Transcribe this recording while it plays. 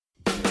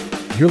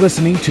You're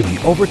listening to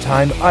the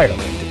Overtime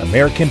Ireland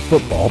American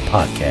Football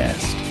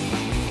Podcast.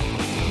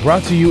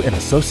 Brought to you in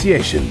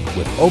association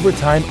with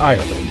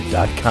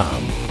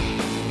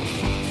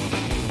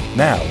OvertimeIreland.com.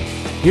 Now,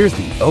 here's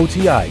the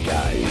OTI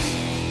guys.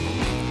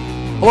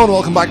 Hello and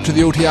welcome back to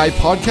the OTI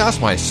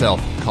Podcast.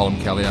 Myself, Colin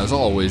Kelly, as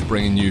always,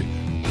 bringing you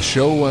the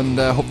show, and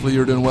hopefully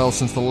you're doing well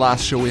since the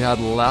last show we had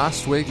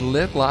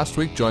late last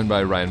week, joined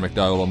by Ryan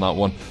McDowell on that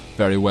one.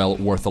 Very well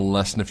worth a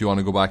listen if you want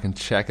to go back and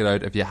check it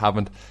out if you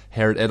haven't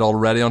heard it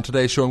already. On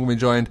today's show I'm going to be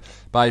joined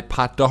by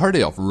Pat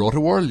Doherty of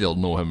Rotoworld. You'll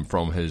know him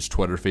from his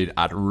Twitter feed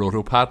at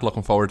RotoPat.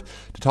 Looking forward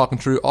to talking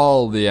through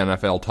all the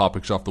NFL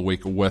topics of the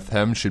week with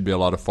him. Should be a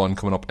lot of fun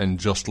coming up in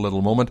just a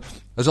little moment.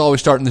 As always,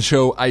 starting the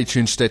show,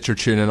 iTunes, Stitcher,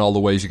 TuneIn, all the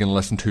ways you can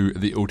listen to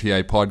the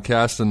OTI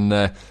podcast,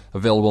 and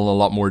available in a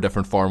lot more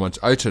different formats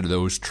outside of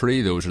those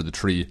three. Those are the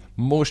three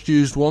most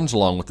used ones,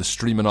 along with the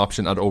streaming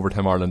option at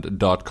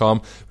OvertimeIreland.com.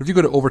 But if you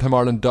go to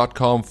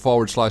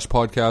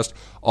OvertimeIreland.com/podcast,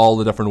 all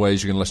the different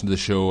ways you can listen to the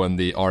show and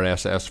the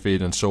RSS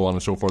feed and so on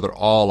and so forth are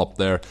all up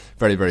there.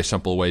 Very, very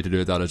simple way to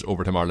do it. That is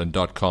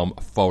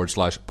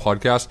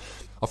OvertimeIreland.com/podcast.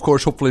 Of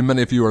course, hopefully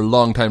many of you are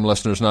long-time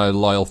listeners now,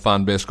 loyal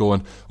fan base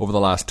going over the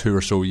last 2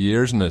 or so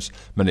years, and as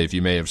many of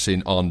you may have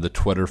seen on the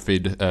Twitter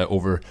feed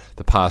over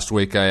the past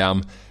week, I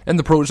am in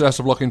the process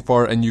of looking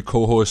for a new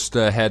co-host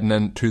heading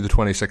into the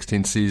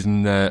 2016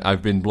 season.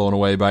 I've been blown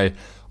away by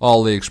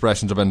all the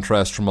expressions of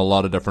interest from a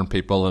lot of different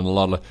people and a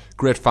lot of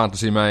great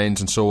fantasy minds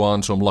and so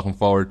on, so I'm looking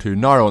forward to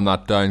narrowing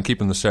that down,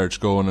 keeping the search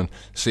going and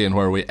seeing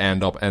where we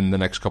end up in the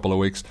next couple of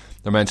weeks.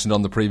 I mentioned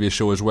on the previous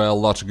show as well,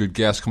 lots of good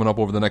guests coming up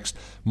over the next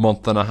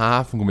month and a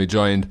half. I'm going to be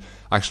joined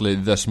actually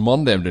this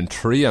Monday. I'm doing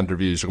 3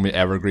 interviews. They're going to be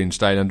evergreen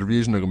style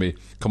interviews, and they're going to be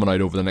coming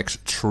out over the next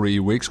 3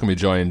 weeks. I'm going to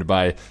be joined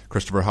by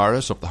Christopher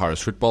Harris of the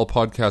Harris Football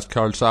Podcast,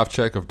 Carl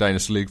Safchek of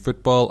Dynasty League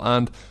Football,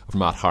 and of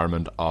Matt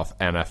Harmon of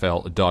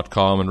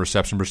NFL.com and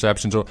Reception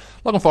Perception. So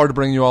looking forward to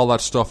bringing you all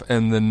that stuff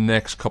in the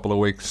next couple of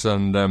weeks,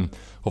 and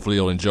hopefully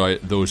you'll enjoy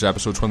those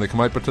episodes when they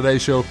come out. But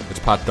today's show, it's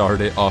Pat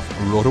Doherty of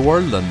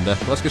Rotoworld, and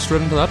let's get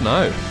straight into that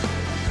now.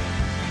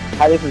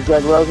 Hi, this is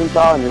Greg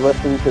Rosenthal, and you're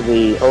listening to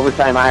the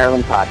Overtime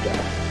Ireland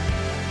Podcast.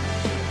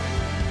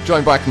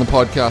 Joined back in the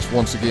podcast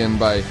once again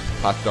by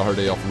Pat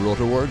Doherty of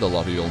Rotoworld. A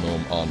lot of you will know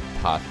him on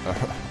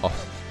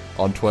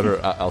on Twitter.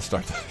 I'll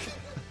start.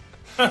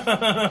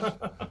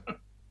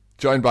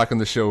 Joined back on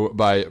the show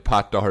by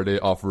Pat Doherty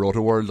of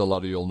Rotoworld. A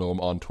lot of you will know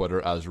him on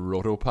Twitter as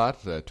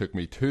RotoPat. It took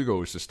me 2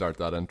 goes to start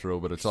that intro,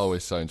 but it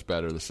always sounds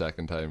better the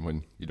second time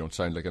when you don't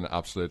sound like an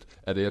absolute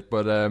idiot.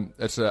 But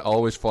it's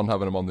always fun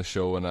having him on the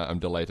show, and I'm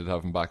delighted to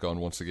have him back on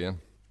once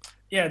again.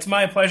 Yeah, it's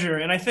my pleasure.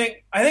 And I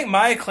think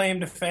my claim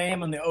to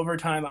fame on the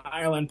Overtime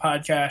Ireland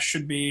podcast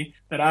should be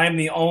that I'm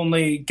the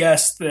only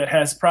guest that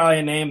has probably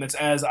a name that's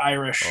as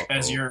Irish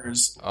as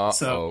yours.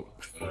 So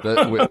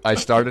I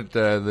started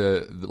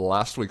the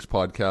last week's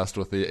podcast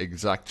with the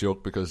exact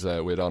joke because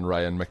we had on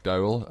Ryan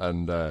McDowell,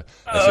 and I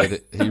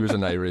said he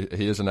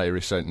is an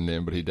Irish sounding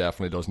name, but he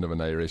definitely doesn't have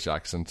an Irish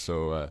accent.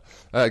 So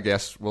I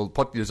guess we'll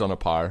put you on a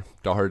par.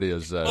 Doherty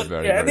is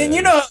very. Yeah, I mean,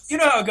 you know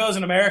how it goes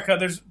in America.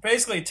 There's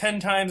basically 10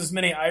 times as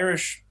many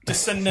Irish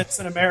descendants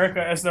in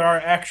America as there are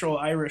actual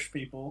Irish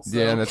people. So.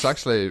 Yeah, and it's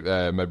actually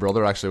my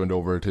brother actually went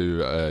over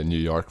to New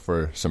York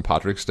for St.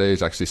 Patrick's Day.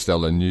 He's actually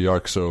still in New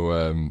York, so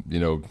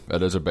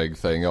it is a big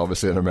thing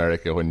obviously in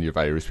America when you have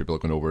Irish people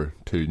going over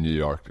to New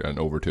York and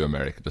over to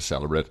America to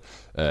celebrate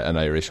an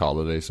Irish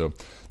holiday. So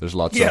there's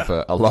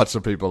lots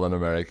of people in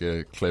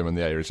America claiming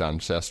the Irish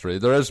ancestry.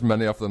 There is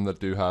many of them that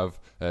do have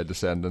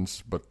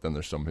descendants, but then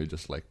there's some who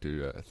just like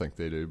to think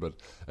they do. But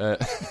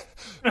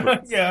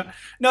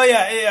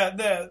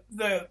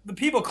the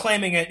people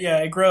claiming it,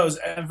 it grows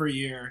every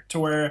year to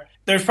where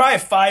there's probably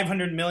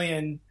 500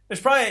 million. I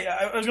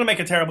was going to make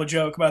a terrible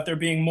joke about there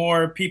being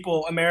more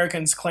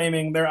Americans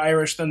claiming they're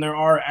Irish than there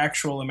are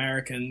actual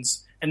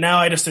Americans. And now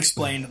I just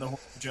explained the whole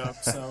joke.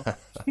 So,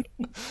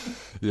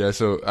 yeah.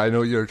 So I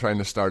know you're trying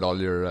to start all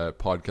your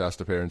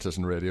podcast appearances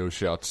and radio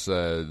shots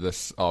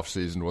this off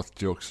season with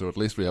jokes. So at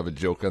least we have a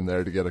joke in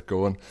there to get it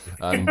going.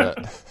 And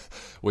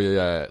we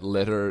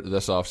later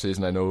this off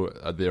season, I know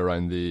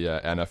around the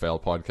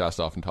NFL podcast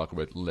often talk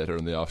about later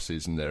in the off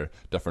season their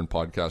different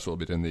podcasts. We'll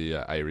be doing the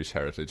Irish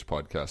Heritage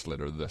podcast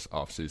later this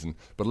off season.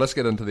 But let's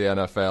get into the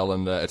NFL,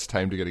 and it's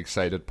time to get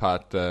excited.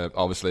 Pat,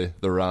 obviously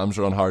the Rams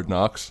are on Hard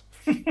Knocks.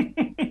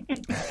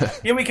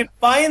 Yeah, we can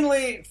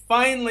finally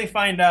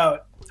find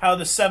out how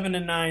the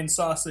 7-9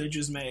 sausage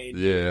is made.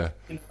 Yeah,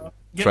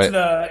 get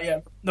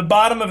to the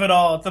bottom of it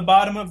all. At the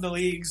bottom of the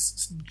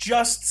league's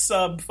just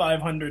sub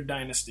 500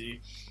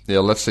 dynasty. Yeah,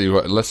 let's see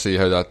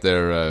how that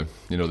there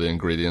the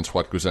ingredients,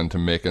 what goes into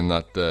making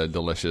that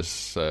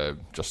delicious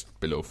just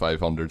below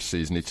 500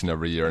 season each and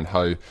every year, and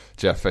how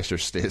Jeff Fisher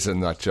stays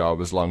in that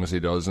job as long as he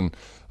does. And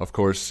of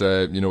course,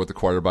 with the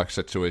quarterback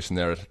situation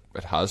there,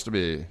 it has to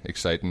be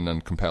exciting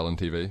and compelling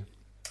TV.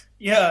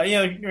 Yeah,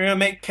 you're gonna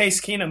make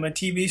Case Keenum a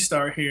TV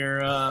star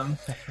here.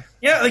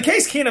 The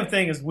Case Keenum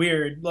thing is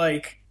weird.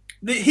 Like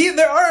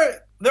there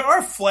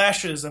are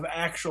flashes of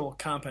actual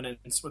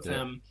competence with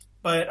him,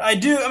 but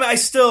I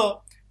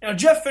still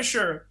Jeff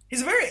Fisher,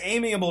 he's a very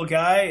amiable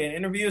guy in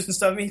interviews and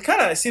stuff. I mean, he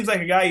kind of seems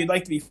like a guy you'd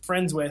like to be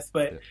friends with,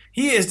 but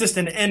he is just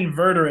an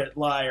inveterate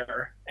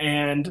liar.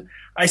 And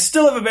I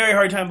still have a very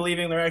hard time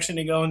believing they're actually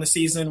going to go in the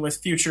season with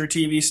future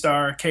TV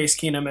star Case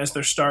Keenum as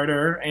their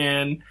starter.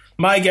 And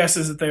my guess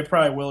is that they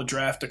probably will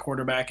draft a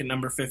quarterback at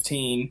number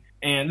 15.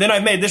 And then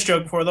I've made this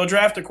joke before. They'll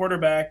draft a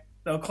quarterback.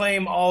 They'll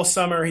claim all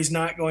summer he's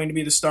not going to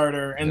be the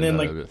starter. And then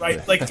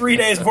like 3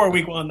 days before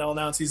week 1, they'll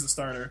announce he's the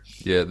starter.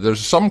 Yeah, there's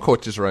some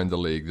coaches around the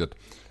league that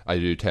I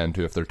do tend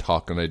to, if they're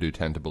talking, I do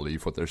tend to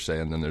believe what they're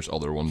saying. And there's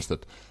other ones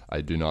that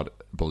I do not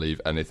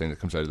believe anything that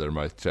comes out of their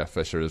mouth. Jeff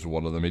Fisher is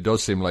one of them. He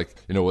does seem like,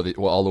 with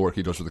all the work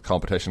he does with the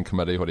competition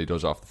committee, what he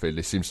does off the field,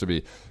 he seems to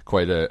be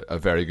quite a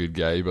very good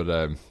guy. But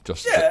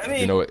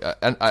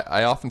and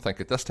I often think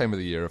at this time of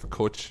the year, if a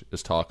coach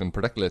is talking,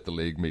 particularly at the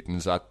league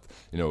meetings, at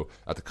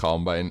the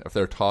combine, if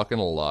they're talking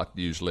a lot,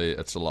 usually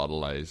it's a lot of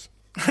lies.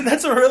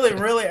 That's a really,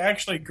 really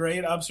actually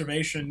great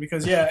observation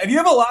because, if you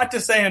have a lot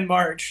to say in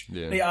March,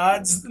 the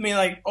odds,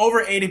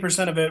 over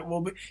 80% of it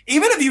will be,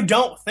 even if you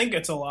don't think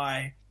it's a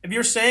lie, if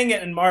you're saying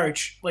it in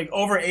March,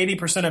 over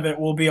 80% of it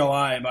will be a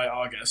lie by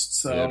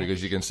August. So. Yeah,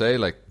 because you can say,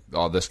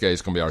 this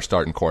guy's going to be our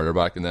starting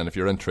quarterback, and then if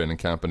you're in training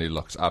camp and he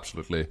looks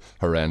absolutely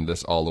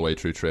horrendous all the way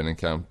through training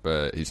camp,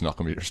 he's not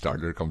going to be your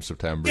starter come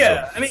September.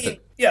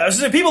 Yeah,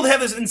 so people have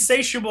this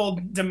insatiable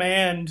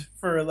demand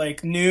for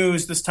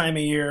news this time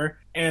of year,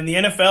 and the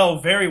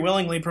NFL very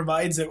willingly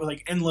provides it with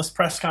endless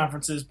press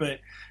conferences. But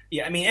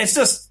it's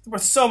just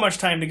with so much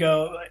time to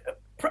go.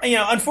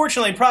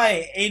 Unfortunately,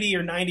 probably 80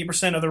 or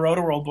 90% of the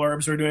Roto-World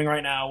blurbs we're doing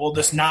right now will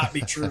just not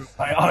be true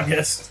by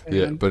August.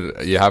 Yeah,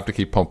 but you have to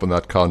keep pumping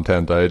that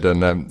content out.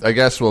 And I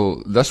guess,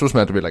 this was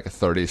meant to be a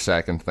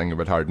 30-second thing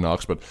about Hard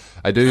Knocks, but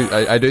I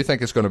do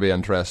think it's going to be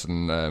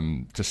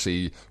interesting to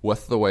see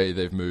with the way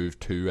they've moved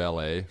to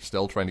LA,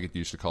 still trying to get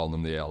used to calling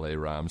them the LA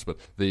Rams, but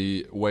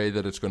the way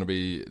that it's going to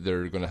be,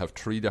 they're going to have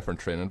 3 different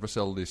training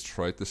facilities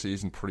throughout the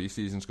season.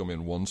 Pre-season's going to be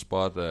in one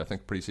spot. I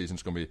think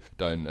pre-season's going to be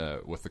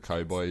down with the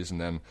Cowboys, and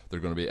then they're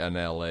going to be in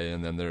LA,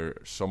 and then they're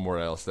somewhere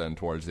else then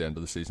towards the end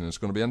of the season. It's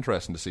going to be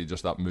interesting to see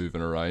just that moving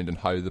around and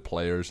how the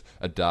players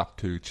adapt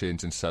to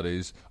changing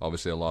cities.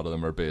 Obviously a lot of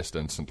them are based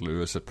in St.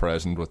 Louis at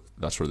present,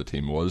 that's where the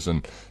team was,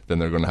 and then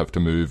they're going to have to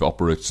move up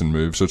routes and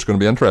move, so it's going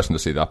to be interesting to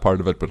see that part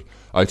of it. But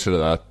outside of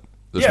that,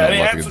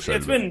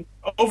 it's been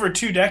over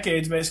 2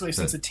 decades basically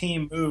since a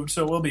team moved,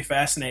 so it will be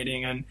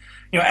fascinating. And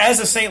as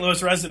a St.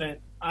 Louis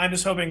resident, I'm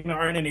just hoping there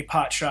aren't any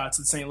pot shots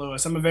at St.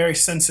 Louis. I'm a very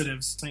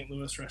sensitive St.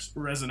 Louis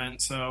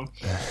resident, so.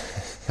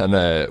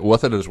 And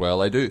with it as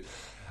well,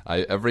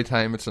 every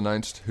time it's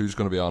announced who's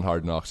going to be on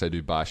Hard Knocks, I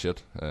do bash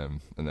it.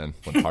 And then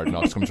when Hard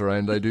Knocks comes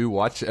around, I do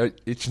watch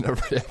each and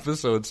every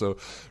episode. So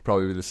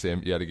probably be the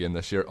same yet again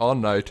this year. On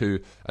now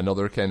to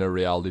another kind of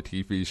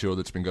reality TV show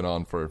that's been going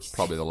on for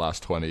probably the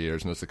last 20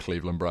 years, and it's the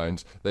Cleveland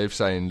Browns. They've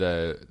signed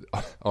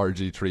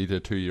RG3 to a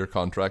 2-year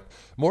contract.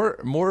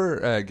 More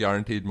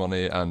guaranteed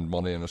money and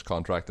money in his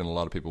contract than a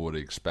lot of people would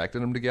have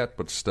expected him to get.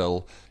 But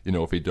still,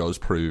 if he does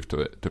prove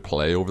to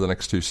play over the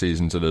next 2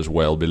 seasons, it is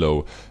well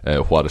below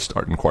what a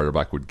starting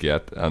quarterback would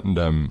get.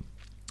 And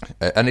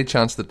any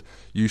chance that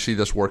you see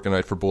this working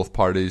out for both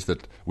parties,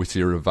 that we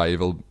see a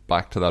revival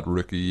back to that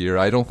rookie year?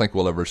 I don't think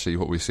we'll ever see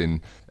what we've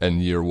seen in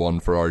year 1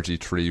 for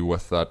RG3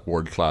 with that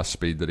world-class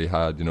speed that he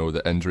had.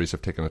 The injuries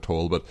have taken a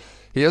toll, but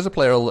he is a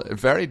player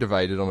very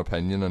divided on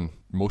opinion, and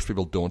most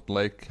people don't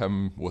like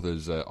him with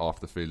his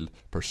off-the-field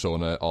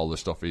persona, all the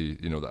stuff the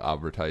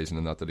advertising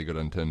and that he got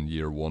into in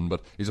year 1.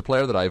 But he's a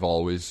player that I've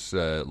always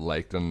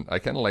liked, and I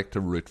kind of like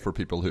to root for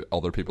people who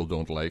other people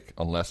don't like,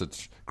 unless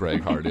it's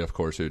Greg Hardy, of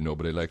course, who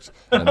nobody likes.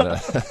 And,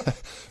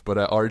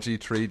 but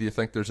RG3, do you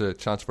think there's a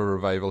chance for a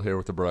revival here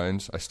with the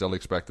Browns? I still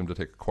expect them to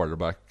take a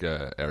quarterback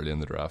early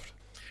in the draft.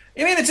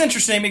 It's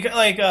interesting because,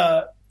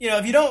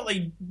 if you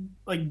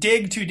don't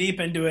dig too deep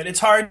into it, it's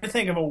hard to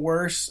think of a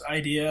worse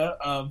idea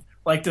of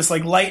this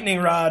lightning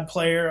rod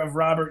player of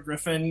Robert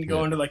Griffin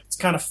going to this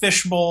kind of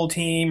fishbowl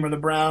team or the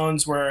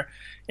Browns, where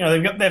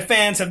their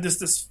fans have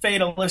this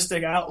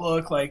fatalistic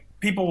outlook.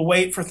 People will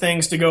wait for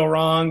things to go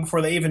wrong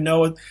before they even know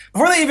what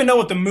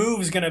the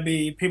move is going to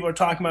be. People are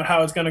talking about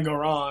how it's going to go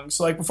wrong.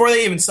 So before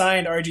they even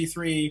signed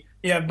RG3,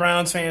 you have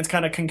Browns fans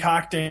kind of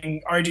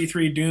concocting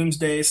RG3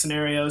 doomsday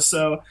scenarios.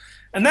 So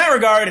in that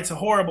regard, it's a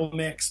horrible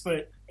mix.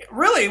 But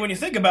really, when you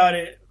think about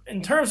it,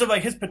 in terms of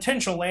his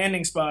potential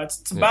landing spots,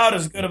 it's about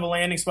as good of a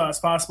landing spot as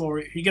possible,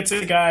 where he gets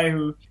a guy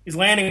who is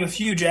landing with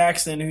Hugh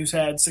Jackson, who's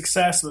had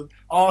success with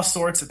all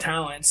sorts of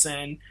talents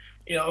and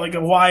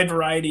a wide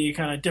variety,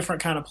 kind of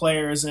different kind of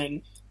players.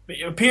 And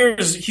it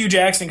appears Hugh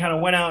Jackson kind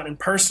of went out and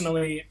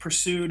personally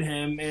pursued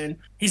him, and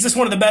he's just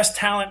one of the best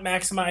talent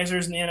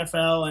maximizers in the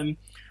NFL. And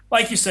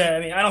like you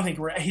said, I don't think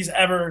he's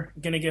ever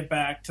going to get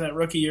back to that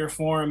rookie year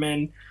form.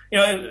 And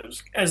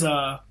as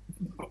a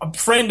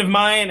friend of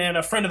mine and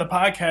a friend of the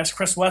podcast,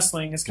 Chris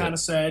Wessling, has kind of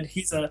said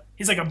he's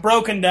like a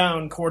broken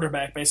down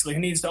quarterback, basically, who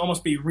needs to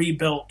almost be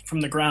rebuilt from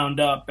the ground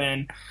up.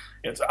 And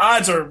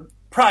odds are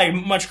probably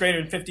much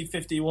greater than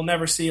 50-50. We'll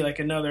never see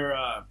another,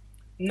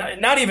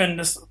 not even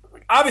just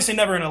obviously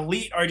never an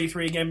elite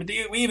RG3 again, but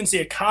we even see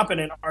a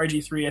competent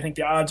RG3. I think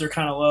the odds are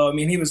kind of low. I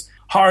mean, he was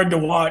hard to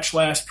watch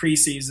last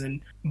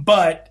preseason,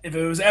 but if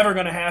it was ever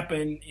going to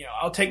happen,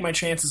 I'll take my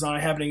chances on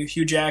it happening with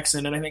Hugh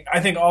Jackson, and I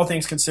think all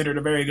things considered,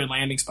 a very good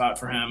landing spot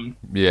for him.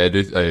 Yeah,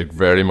 I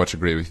very much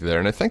agree with you there,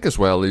 and I think as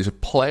well he's a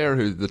player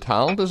who the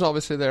talent is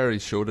obviously there. He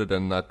showed it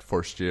in that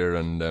first year,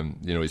 and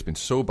he's been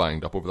so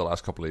banged up over the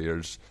last couple of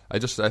years. I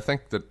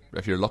think that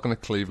if you're looking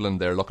at Cleveland,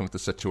 they're looking at the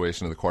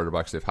situation of the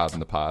quarterbacks they've had in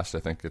the past. I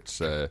think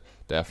it's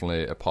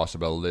definitely a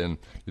possibility, and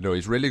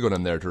he's really going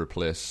in there to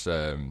replace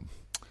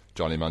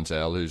Johnny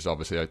Manziel, who's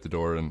obviously out the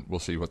door, and we'll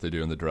see what they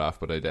do in the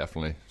draft, but I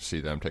definitely see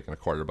them taking a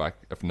quarterback,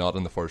 if not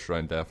in the first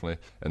round, definitely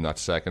in that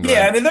second round.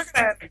 Yeah, I mean,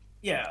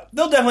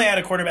 they'll definitely add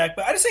a quarterback,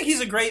 but I just think he's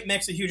a great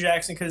mix of Hugh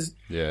Jackson, because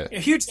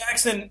Hugh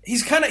Jackson,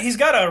 he's got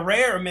a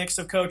rare mix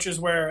of coaches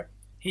where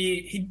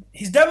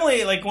he's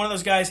definitely like one of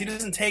those guys. He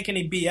doesn't take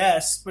any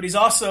BS, but he's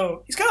kind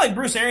of like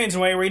Bruce Arians in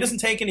a way where he doesn't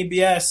take any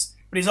BS,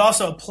 but he's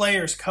also a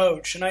player's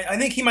coach. And I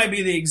think he might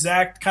be the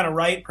exact kind of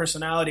right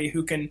personality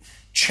who can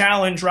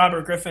challenge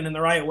Robert Griffin in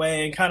the right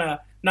way and kind of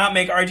not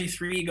make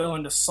RG3 go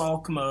into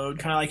sulk mode,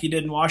 kind of like he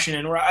did in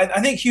Washington, where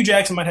I think Hugh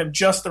Jackson might have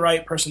just the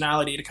right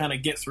personality to kind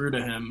of get through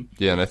to him.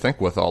 Yeah, and I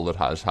think with all that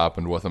has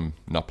happened with him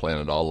not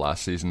playing at all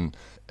last season,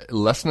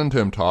 listening to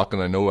him talk,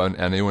 and I know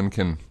anyone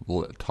can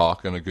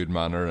talk in a good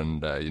manner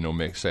and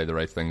say the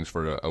right things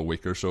for a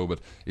week or so, but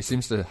he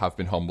seems to have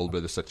been humbled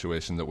by the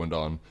situation that went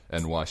on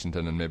in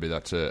Washington, and maybe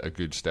that's a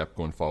good step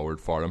going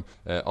forward for him.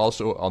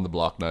 Also on the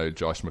block now,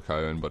 Josh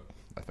McCown, but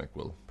I think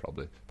we'll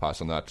probably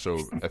pass on that. So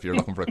if you're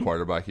looking for a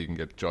quarterback, you can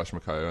get Josh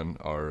McCown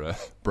or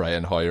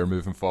Brian Hoyer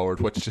moving forward.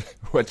 Which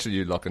are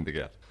you looking to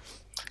get?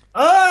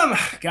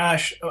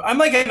 Gosh, I'm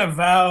like an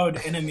avowed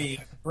enemy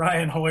of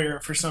Brian Hoyer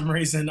for some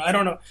reason. I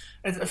don't know.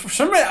 For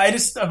some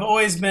reason, I've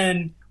always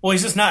been, well,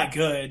 he's just not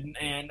good.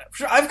 And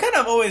I've kind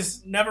of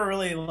always never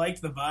really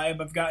liked the vibe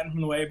I've gotten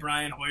from the way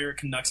Brian Hoyer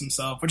conducts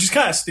himself, which is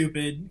kind of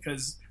stupid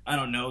because I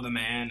don't know the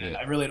man and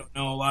I really don't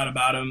know a lot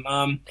about him.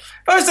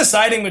 If I was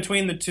deciding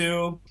between the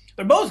two,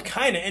 they're both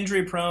kind of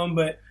injury prone,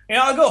 but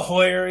I'll go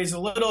Hoyer. He's a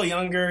little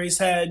younger. He's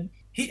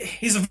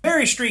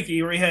very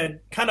streaky, where he had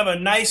kind of a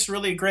nice,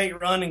 really great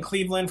run in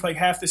Cleveland for like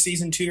half the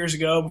season 2 years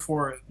ago.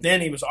 Before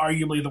then, he was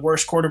arguably the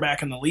worst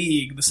quarterback in the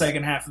league the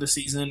second half of the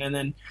season. And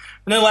then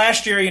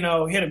last year, he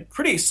had a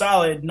pretty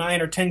solid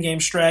 9 or 10 game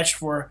stretch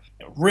for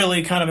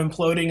really kind of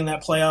imploding in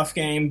that playoff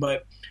game.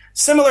 But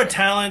similar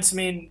talents. I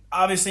mean,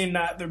 obviously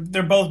not.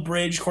 They're both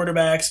bridge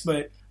quarterbacks,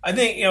 but I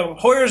think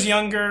Hoyer's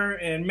younger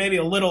and maybe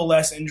a little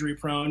less injury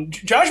prone.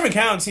 Josh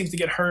McCown seems to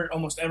get hurt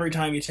almost every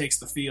time he takes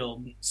the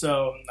field,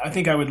 so I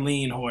think I would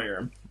lean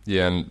Hoyer.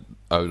 Yeah, and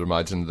I would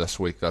imagine this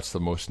week that's the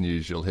most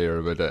news you'll hear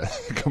about a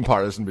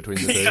comparison between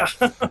the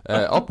two.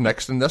 Up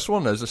next, and this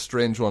one is a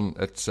strange one.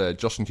 It's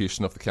Justin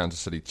Houston of the Kansas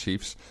City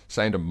Chiefs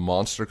signed a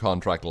monster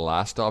contract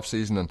last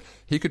offseason, and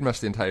he could miss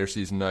the entire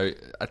season. Now,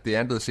 at the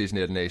end of the season,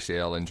 he had an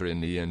ACL injury, a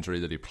knee injury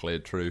that he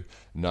played through.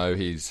 Now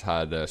he's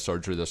had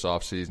surgery this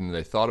offseason.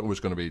 They thought it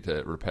was going to be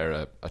to repair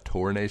a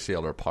torn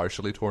ACL or a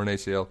partially torn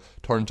ACL.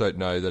 Turns out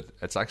now that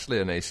it's actually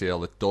an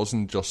ACL that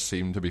doesn't just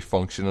seem to be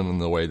functioning in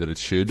the way that it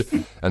should,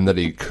 and that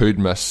he could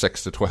miss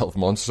 6 to 12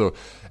 months. So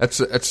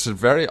it's a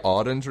very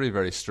odd injury,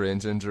 very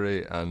strange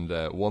injury, and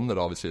one that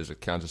obviously as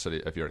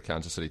if you're a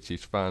Kansas City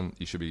Chiefs fan,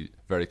 you should be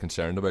very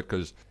concerned about,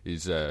 because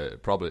he's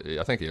probably,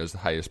 I think he is the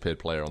highest paid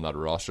player on that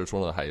roster. It's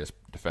one of the highest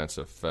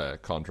defensive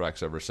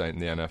contracts ever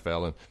signed in the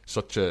NFL, and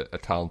such a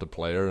talented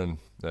player. And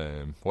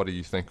what do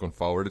you think going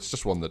forward? It's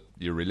just one that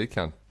you really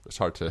can't. It's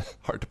hard to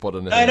put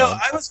in. I know.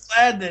 I was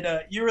glad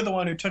that you were the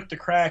one who took the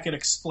crack at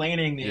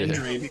explaining the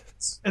injury,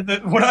 because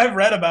when I've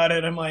read about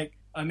it, I'm like,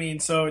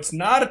 so it's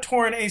not a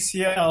torn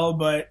ACL,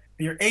 but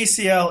your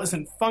ACL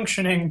isn't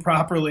functioning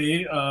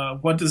properly.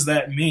 What does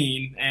that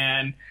mean?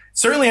 And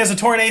certainly has a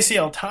torn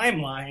ACL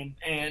timeline.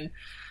 And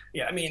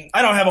yeah,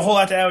 I don't have a whole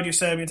lot to add what you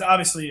said. It's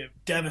obviously a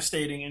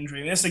devastating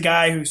injury. This is a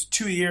guy who's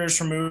 2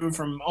 years removed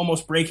from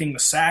almost breaking the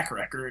sack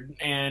record.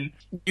 And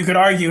you could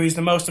argue he's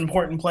the most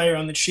important player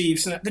on the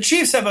Chiefs. And the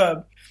Chiefs have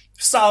a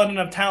solid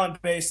enough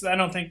talent base that I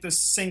don't think this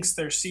sinks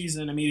their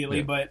season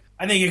immediately. But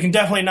I think you can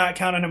definitely not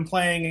count on him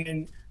playing.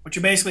 And what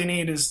you basically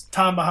need is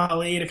Tamba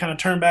Hali to kind of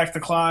turn back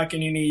the clock,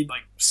 and you need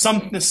like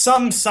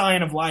some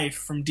sign of life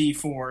from Dee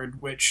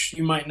Ford, which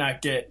you might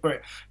not get.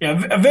 But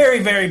yeah, a very,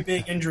 very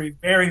big injury,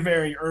 very,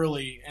 very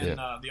early in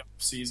the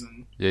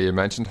offseason. Yeah, you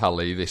mentioned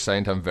Hali. They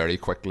signed him very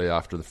quickly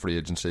after the free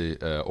agency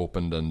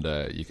opened, and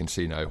you can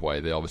see now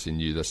why they obviously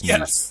knew this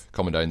news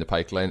coming down the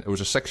pipeline. It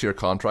was a 6-year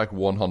contract,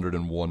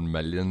 $101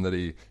 million that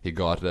he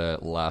got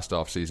last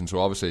offseason. So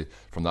obviously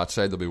from that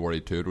side they'll be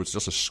worried too. It was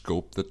just a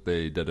scope that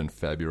they did in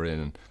February,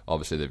 and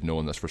obviously they've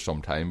known this for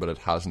some time, but it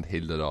hasn't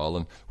healed at all.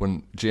 And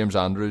when James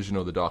Andrews,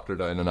 the doctor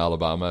down in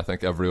Alabama, I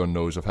think everyone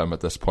knows of him at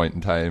this point in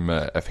time.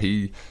 If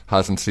he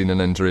hasn't seen an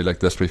injury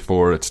like this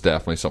before, it's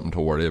definitely something to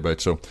worry about.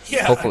 So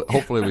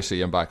hopefully we see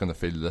him back on the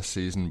field this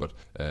season, but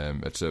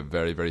it's a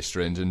very, very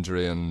strange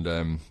injury,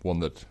 and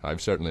one that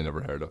I've certainly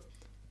never heard of.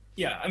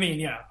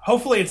 Yeah,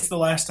 hopefully it's the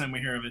last time we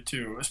hear of it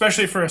too,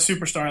 especially for a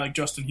superstar like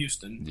Justin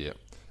Houston. Yeah.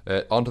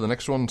 On to the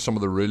next one, some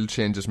of the rule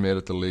changes made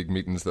at the league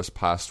meetings this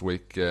past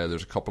week.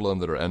 There's a couple of them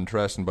that are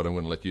interesting, but I'm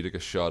going to let you take a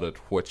shot at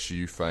which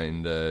you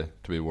find to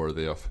be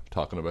worthy of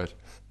talking about.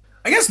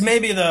 I guess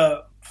maybe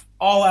the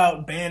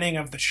all-out banning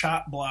of the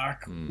shot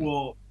block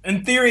will,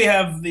 in theory,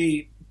 have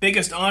the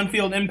biggest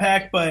on-field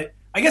impact, but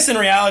I guess in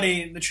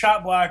reality, the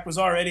shot block was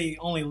already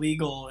only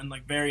legal in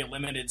like very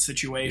limited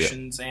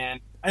situations, and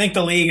I think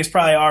the league has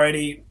probably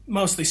already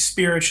mostly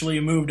spiritually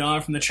moved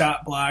on from the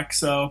shot block.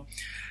 So,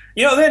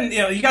 then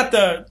you got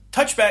the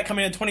touchback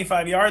coming in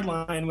 25-yard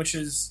line, which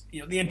is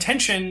the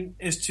intention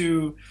is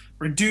to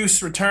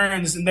reduce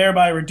returns and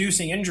thereby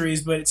reducing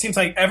injuries, but it seems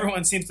like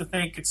everyone seems to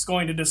think it's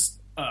going to just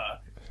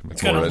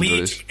it's going to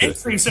lead to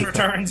increase in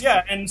returns.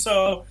 Yeah, and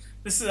so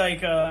this is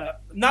like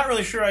not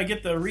really sure I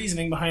get the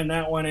reasoning behind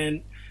that one,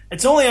 and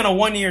it's only on a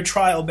 1-year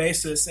trial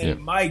basis, and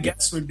my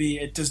guess would be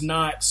it does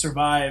not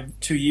survive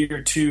to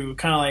year 2,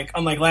 kind of like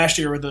unlike last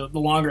year where the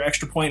longer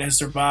extra point has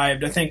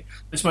survived. I think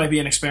this might be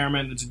an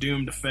experiment that's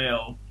doomed to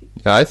fail.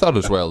 Yeah, I thought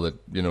as well that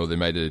they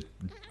might have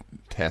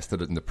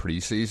tested it in the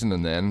preseason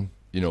and then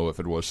if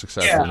it was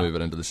successful, move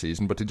it into the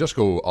season. But to just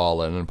go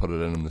all in and put it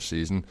in the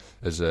season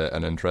is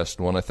an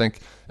interesting one. I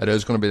think it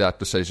is going to be that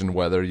decision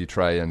whether you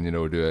try and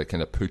do a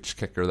kind of pooch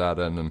kicker that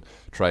in and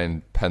try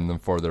and pin them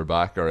further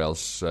back, or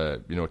else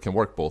it can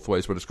work both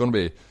ways. But it's going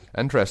to be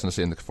interesting to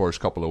see in the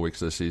first couple of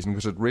weeks of the season,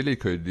 because it really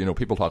could,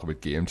 people talk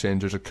about game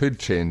changers, it could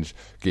change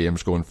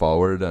games going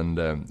forward, and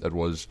it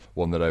was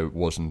one that I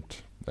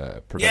wasn't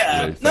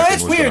particularly thinking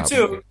it's was weird gonna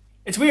happen. too.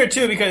 It's weird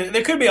too because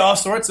there could be all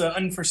sorts of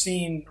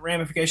unforeseen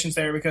ramifications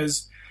there.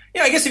 Because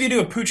I guess if you do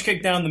a pooch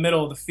kick down the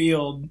middle of the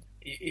field,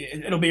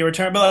 it'll be a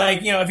return.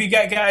 But if you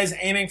got guys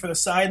aiming for the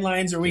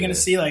sidelines, are we going to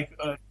see like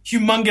a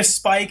humongous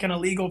spike in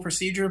illegal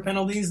procedure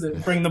penalties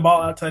that bring the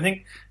ball out to?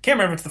 I can't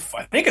remember if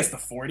it's the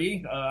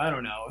 40. I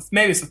don't know.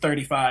 Maybe it's the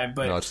 35.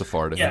 But no, it's the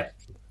 40.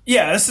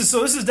 Yeah. This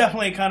is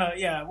definitely kind of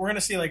we're going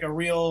to see like a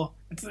real.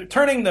 It's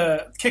turning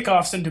the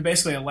kickoffs into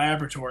basically a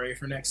laboratory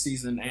for next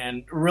season,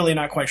 and really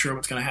not quite sure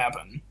what's going to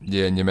happen.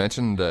 Yeah, and you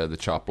mentioned the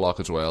chop block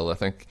as well. I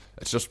think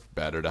it's just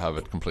better to have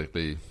it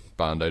completely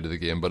banned out of the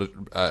game. But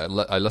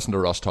I listened to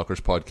Ross Tucker's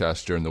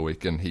podcast during the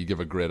week, and he gave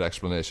a great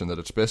explanation that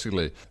it's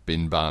basically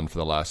been banned for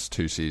the last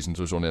 2 seasons.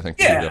 There's only, I think,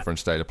 2 different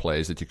style of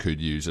plays that you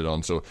could use it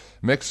on. So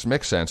it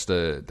makes sense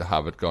to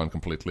have it gone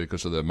completely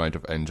because of the amount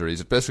of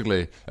injuries. It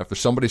basically, if there's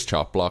somebody's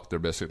chop blocked, they're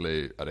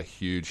basically at a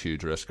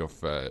huge risk of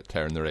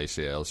tearing their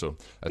ACL. So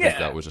I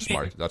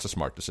think that's a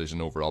smart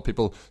decision overall.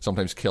 People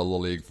sometimes kill the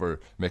league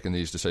for making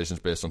these decisions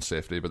based on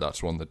safety, but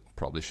that's one that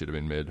probably should have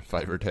been made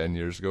 5 or 10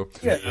 years ago.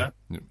 Yeah.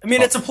 I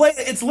mean, it's a play.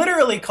 It's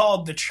literally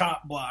called the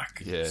chop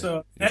block. Yeah.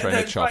 So you're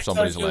trying to chop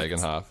somebody's leg in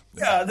half.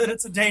 Yeah, that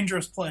it's a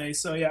dangerous play.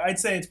 So yeah, I'd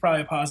say it's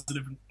probably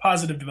a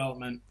positive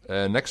development.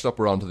 Next up,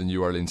 we're on to the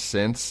New Orleans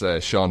Saints.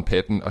 Sean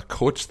Payton, a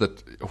coach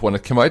that when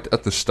it came out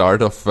at the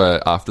start of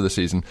after the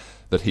season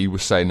that he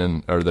was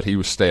signing or that he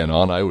was staying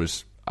on, I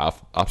was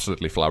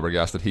absolutely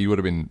flabbergasted. He would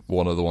have been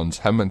one of the ones,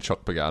 him and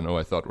Chuck Pagano,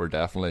 I thought were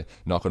definitely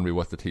not going to be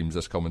with the teams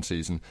this coming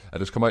season. It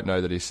has come out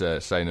now that he's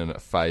signing a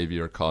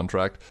 5-year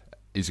contract.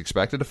 He's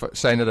expected to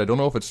sign it. I don't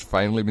know if it's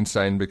finally been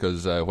signed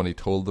because when he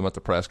told them at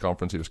the press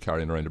conference, he was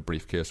carrying around a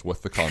briefcase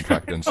with the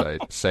contract inside,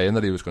 saying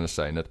that he was going to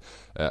sign it.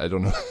 I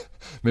don't know.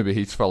 Maybe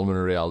he's filming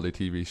a reality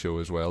TV show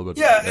as well. But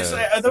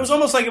it was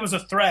almost like it was a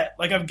threat.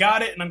 Like, I've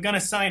got it and I'm going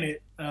to sign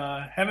it.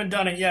 Haven't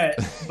done it yet,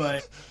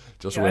 but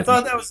I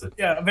thought that was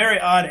a very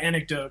odd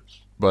anecdote.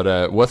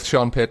 But with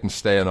Sean Payton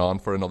staying on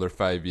for another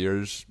 5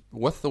 years,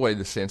 with the way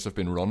the Saints have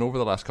been run over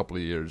the last couple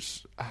of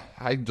years,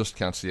 I just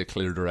can't see a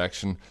clear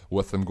direction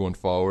with them going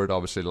forward.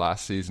 Obviously,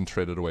 last season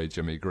traded away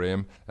Jimmy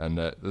Graham, and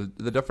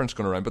the difference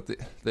going around. But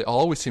they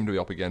always seem to be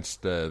up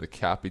against the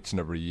cap each and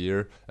every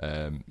year.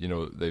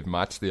 They've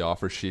matched the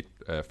offer sheet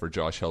for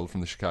Josh Hill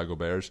from the Chicago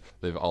Bears.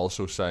 They've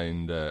also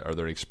signed, or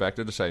they're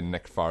expected to sign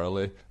Nick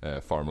Farley,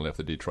 formerly of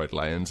the Detroit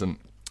Lions, and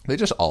they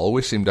just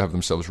always seem to have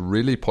themselves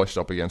really pushed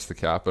up against the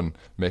cap and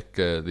make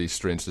these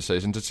strange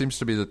decisions. It seems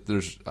to be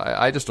that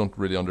I just don't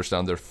really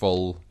understand their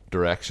full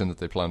direction that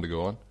they plan to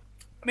go on.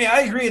 I mean,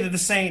 I agree that the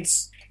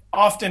Saints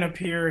often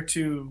appear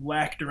to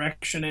lack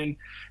direction. And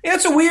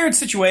it's a weird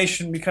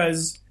situation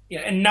because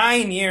in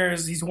 9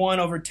 years, he's won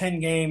over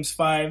 10 games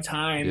 5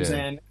 times. Yeah.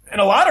 And in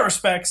a lot of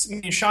respects, I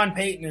mean, Sean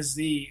Payton is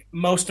the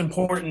most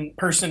important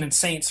person in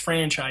Saints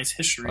franchise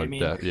history.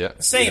 The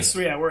Saints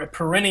were a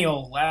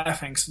perennial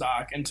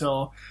laughingstock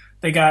until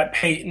they got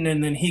Payton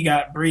and then he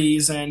got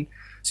Breeze. And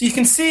so you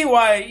can see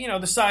why,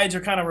 the sides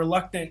are kind of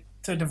reluctant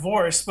to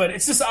divorce. But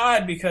it's just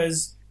odd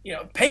because,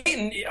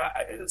 Payton, he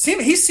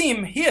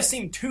has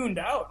seemed tuned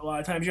out a lot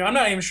of times. I'm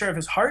not even sure if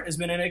his heart has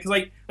been in it because,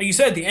 like you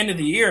said, at the end of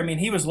the year, I mean,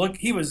 he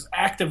was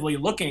actively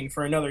looking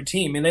for another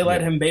team, and they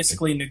let him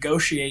basically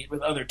negotiate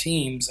with other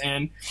teams.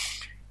 And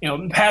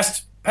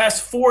past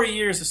 4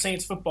 years of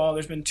Saints football,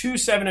 there's been 2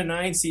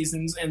 7-9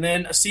 seasons, and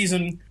then a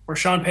season where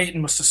Sean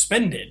Payton was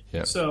suspended.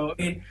 Yeah. So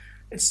I mean,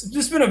 it's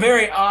just been a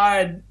very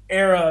odd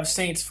era of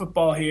Saints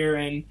football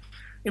here,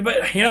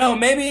 but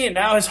maybe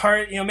now his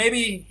heart,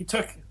 maybe he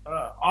took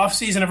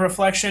offseason of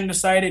reflection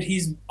decided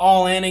he's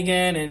all in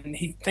again, and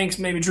he thinks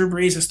maybe Drew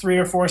Brees has 3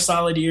 or 4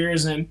 solid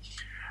years. And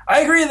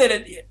I agree that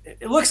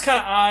it looks kind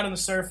of odd on the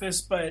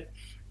surface, but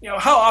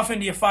how often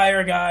do you fire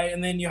a guy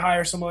and then you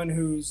hire someone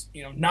who's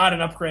not an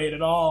upgrade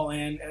at all?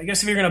 And I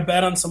guess if you're going to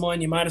bet on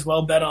someone, you might as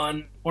well bet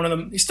on one of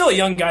them. He's still a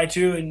young guy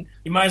too, and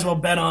you might as well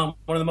bet on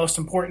one of the most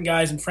important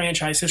guys in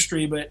franchise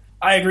history. But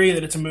I agree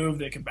that it's a move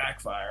that could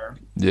backfire.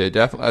 Yeah,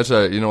 definitely.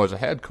 As a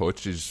head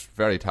coach, he's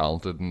very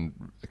talented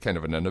and kind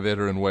of an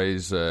innovator in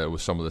ways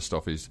with some of the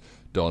stuff he's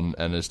done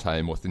in his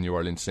time with the New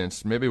Orleans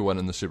Saints. Maybe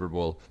winning the Super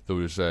Bowl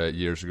those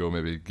years ago,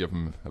 maybe give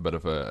him a bit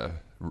of a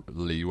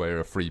leeway or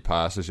a free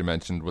pass, as you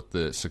mentioned, with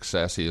the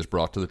success he has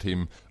brought to the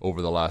team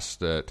over the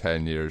last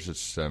 10 years.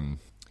 It's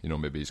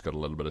maybe he's got a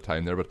little bit of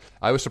time there. But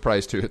I was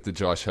surprised too at the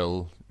Josh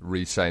Hill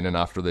re-signing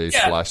after they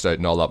splashed out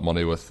and all that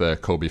money with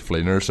Kobe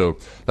Fleener. So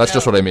that's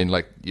just what I mean.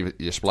 Like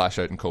you splash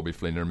out in Kobe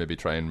Fleener, maybe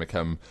try and make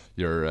him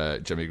your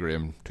Jimmy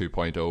Graham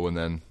 2.0, and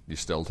then you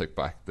still take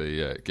back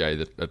the guy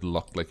that it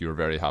looked like you were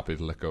very happy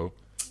to let go.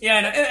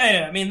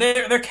 Yeah, I mean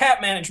their cap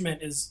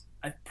management is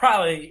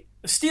probably.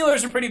 The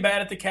Steelers are pretty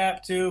bad at the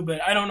cap too,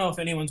 but I don't know if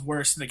anyone's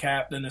worse at the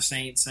cap than the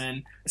Saints.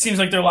 And it seems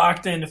like they're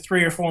locked into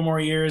 3 or 4 more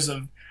years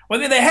of.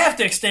 Well, they have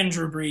to extend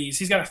Drew Brees.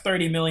 He's got a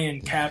 $30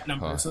 million cap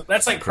number, so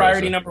that's like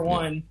priority number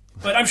one.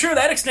 Yeah. But I'm sure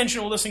that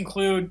extension will just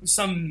include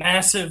some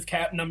massive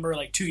cap number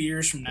like 2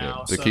 years from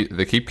now. Yeah,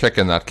 they keep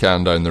kicking that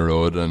can down the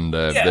road, and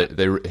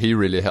he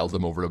really held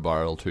them over a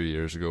barrel 2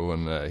 years ago,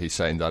 and he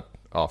signed that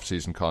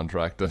off-season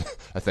contract, and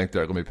I think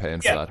they're going to be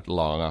paying for that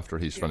long after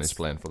he's finished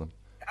playing for them.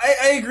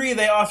 I agree.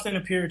 They often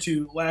appear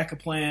to lack a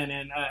plan,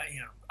 and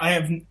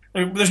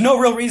there's no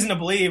real reason to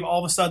believe all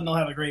of a sudden they'll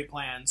have a great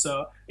plan.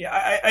 So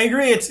I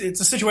agree. It's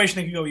a situation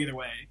that can go either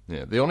way.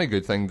 Yeah, the only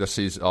good thing this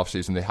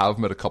offseason, they have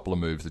made a couple of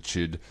moves that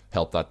should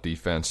help that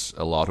defense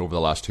a lot over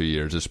the last 2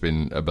 years. It's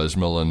been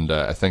abysmal, and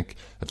I think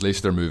at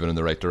least they're moving in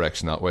the right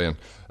direction that way. And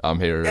I'm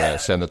here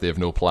saying that they have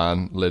no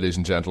plan, ladies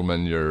and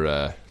gentlemen.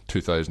 Your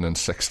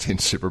 2016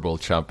 Super Bowl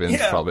champions,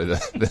 probably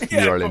the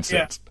New Orleans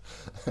Saints.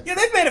 Yeah,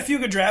 they've made a few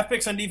good draft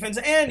picks on defense,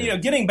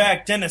 and getting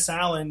back Dennis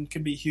Allen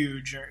could be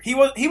huge. He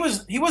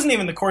wasn't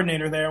even the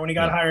coordinator there when he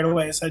got hired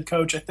away as head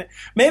coach. I think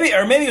maybe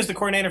he was the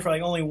coordinator for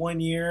like only 1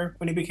 year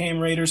when he became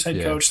Raiders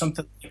head coach,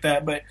 something like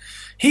that. But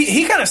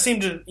he kind of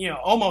seemed to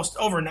almost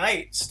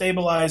overnight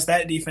stabilize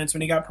that defense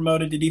when he got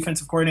promoted to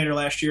defensive coordinator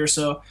last year.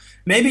 So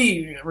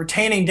maybe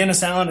retaining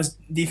Dennis Allen as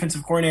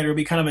defensive coordinator would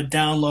be kind of a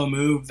down low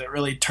move that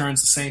really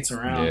turns the Saints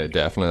around. Yeah,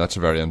 definitely. That's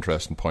a very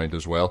interesting point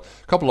as well.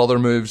 A couple other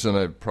moves, and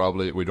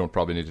we don't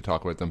probably need to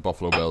talk about them.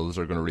 Buffalo Bills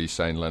are going to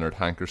re-sign Leonard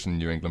Hankerson.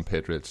 New England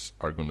Patriots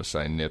are going to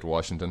sign Nate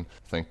Washington.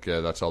 I think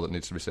that's all that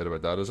needs to be said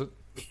about that, is it?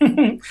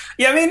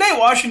 Yeah, I mean, Nate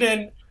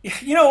Washington,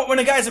 when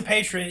a guy's a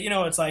Patriot,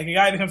 it's like a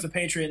guy becomes a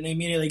Patriot and they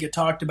immediately get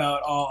talked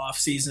about all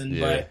offseason.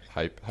 Yeah,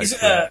 but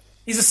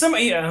he's a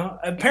similar,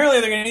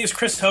 apparently they're going to use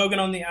Chris Hogan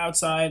on the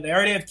outside. They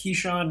already have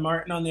Keyshawn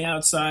Martin on the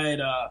outside.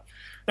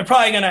 They're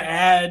probably going to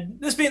add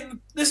this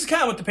is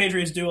kind of what the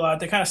Patriots do a lot.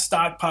 They kind of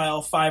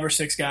stockpile 5 or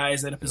 6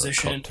 guys at a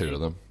position. Cut 2 of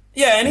them.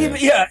 Yeah, and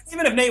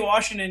even if Nate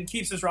Washington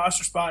keeps his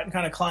roster spot and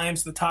kind of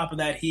climbs to the top of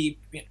that heap,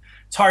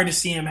 it's hard to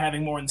see him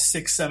having more than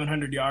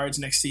 600-700 yards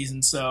next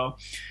season. So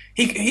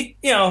he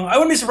I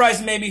wouldn't be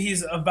surprised if maybe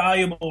he's a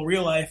valuable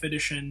real life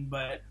addition,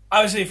 but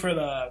obviously for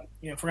the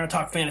if we're going to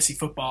talk fantasy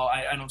football,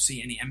 I don't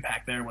see any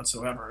impact there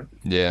whatsoever.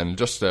 Yeah, and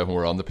just when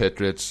we're on the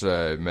Patriots,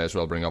 may as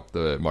well bring up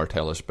the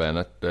Martellus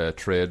Bennett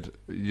trade.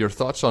 Your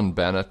thoughts on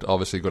Bennett?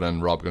 Obviously, going in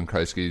Rob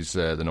Gronkowski's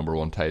the number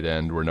 1 tight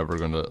end. We're never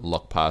going to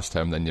look past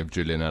him. Then you have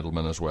Julian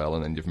Edelman as well,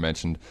 and then you've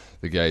mentioned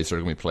the guys that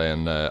are going to be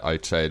playing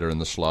outside or in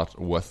the slot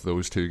with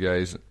those 2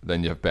 guys.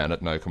 Then you have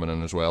Bennett now coming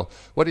in as well.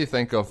 What do you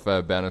think of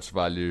Bennett's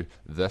value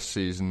this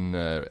season,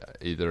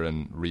 either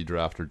in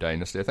redraft or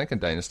dynasty? I think in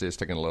dynasty it's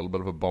taking a little bit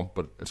of a bump,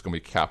 but it's going to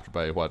be capped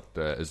by what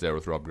is there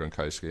with Rob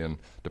Gronkowski, and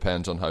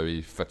depends on how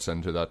he fits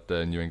into that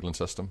New England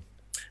system.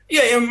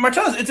 Yeah,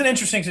 Martellus, it's an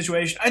interesting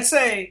situation. I'd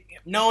say,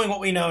 knowing what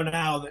we know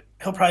now, that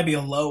he'll probably be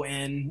a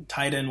low-end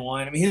tight end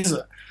 1. I mean,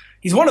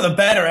 he's one of the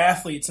better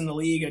athletes in the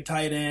league at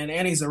tight end,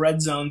 and he's a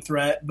red zone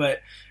threat.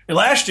 But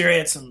last year he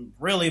had some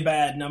really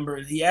bad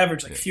numbers. He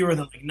averaged fewer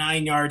than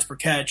 9 yards per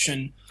catch,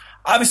 and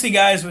obviously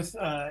guys with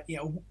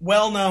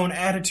well-known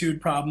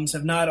attitude problems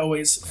have not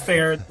always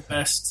fared the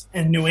best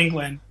in New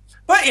England.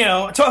 But,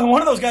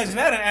 one of those guys who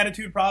had an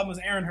attitude problem was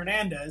Aaron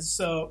Hernandez.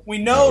 So we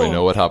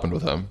know what happened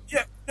with him.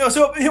 Yeah,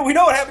 so we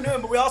know what happened to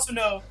him, but we also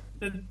know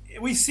that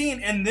we've seen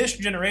in this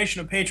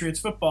generation of Patriots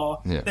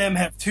football them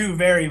have 2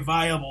 very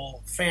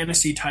viable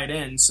fantasy tight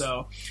ends.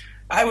 So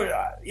they've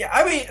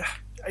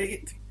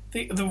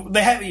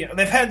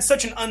had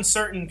such an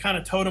uncertain kind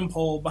of totem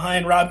pole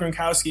behind Rob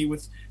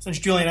Gronkowski, since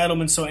Julian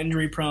Edelman's so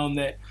injury prone,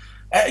 that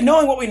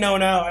Knowing what we know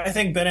now, I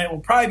think Bennett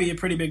will probably be a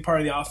pretty big part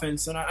of the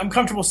offense, and I'm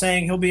comfortable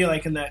saying he'll be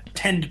like in that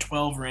 10 to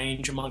 12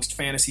 range amongst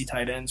fantasy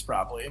tight ends,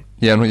 probably.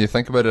 Yeah, and when you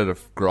think about it,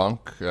 if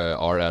Gronk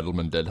or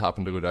Edelman did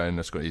happen to go down,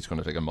 he's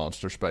going to take a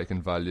monster spike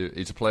in value.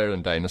 He's a player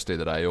in Dynasty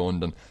that I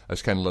owned, and I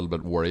was kind of a little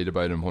bit worried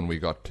about him when we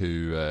got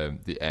to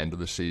the end of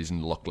the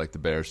season. It looked like the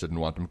Bears didn't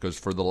want him, because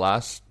for the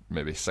last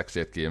maybe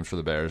 6-8 games for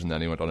the Bears, and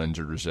then he went on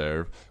injured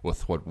reserve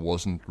with what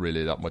wasn't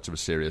really that much of a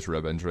serious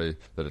rib injury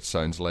that it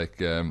sounds like.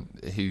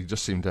 He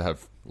just seemed to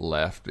have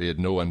left. He had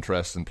no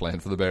interest in playing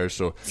for the Bears,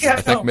 so yeah,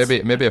 I think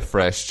maybe a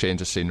fresh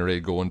change of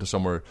scenery, going to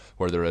somewhere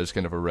where there is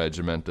kind of a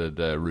regimented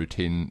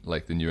routine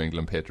like the New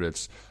England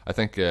Patriots. I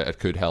think it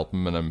could help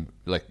him, and I'm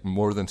like,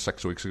 more than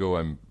 6 weeks ago,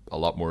 I'm a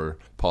lot more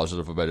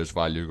positive about his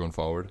value going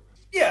forward.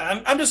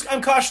 Yeah,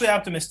 I'm cautiously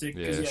optimistic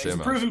because he's a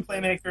proven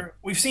playmaker.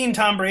 We've seen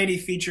Tom Brady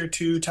feature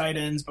 2 tight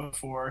ends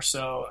before,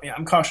 so yeah,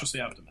 I'm cautiously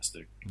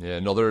optimistic. Yeah,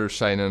 another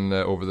signing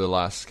over the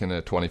last kind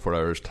of 24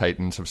 hours.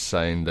 Titans have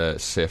signed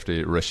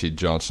safety Rashid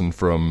Johnson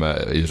from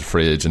he's a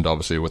free agent,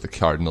 obviously, with the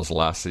Cardinals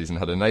last season.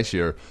 Had a nice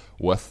year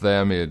with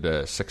them. He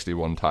had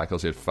 61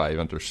 tackles. He had 5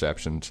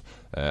 interceptions.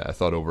 I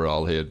thought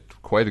overall he had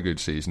quite a good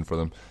season for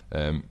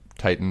them.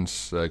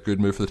 Titans,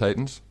 good move for the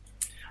Titans?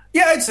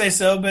 Yeah, I'd say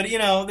so. But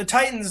the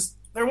Titans,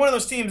 they're one of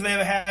those teams. They have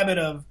a habit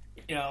of,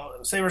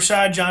 say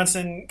Rashad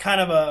Johnson,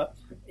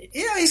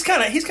 he's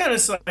kind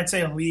of I'd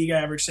say a league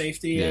average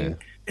safety, yeah. And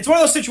it's one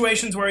of those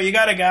situations where you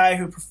got a guy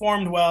who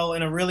performed well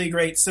in a really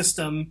great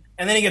system,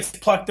 and then he gets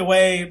plucked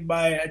away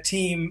by a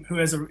team who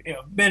has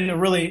been a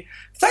really.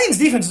 The Titans'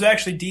 defense was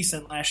actually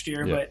decent last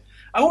year, yeah. But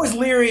I'm always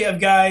leery of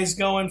guys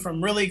going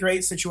from really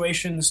great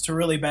situations to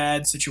really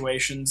bad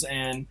situations,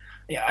 and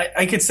yeah,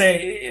 I could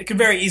say it could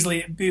very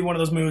easily be one of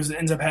those moves that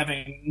ends up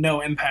having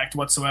no impact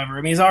whatsoever.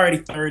 I mean, he's already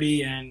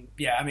 30, and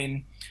yeah, I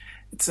mean,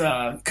 it's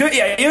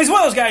he's one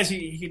of those guys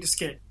he could just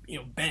get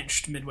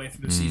benched midway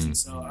through the season.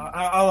 So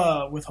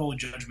I'll withhold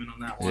judgment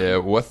on that one. Yeah,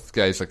 with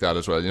guys like that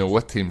as well.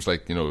 With teams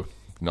like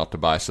not to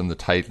bash them, the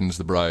Titans,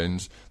 the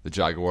Browns, the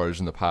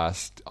Jaguars in the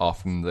past,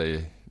 often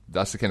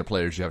that's the kind of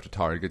players you have to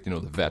target. The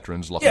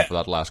veterans looking for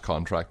that last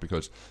contract,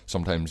 because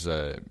sometimes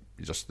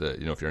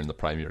if you're in the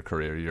prime of your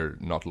career, you're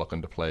not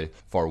looking to play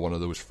for one of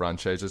those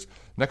franchises.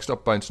 Next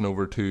up, bouncing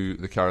over to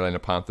the Carolina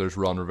Panthers,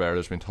 Ron Rivera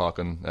has been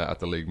talking at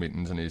the league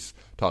meetings, and he's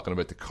talking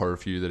about the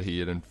curfew that he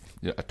had in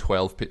a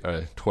 12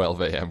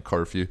 a.m.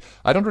 curfew.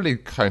 I don't really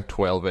count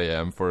 12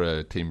 a.m. for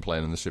a team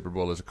playing in the Super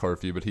Bowl as a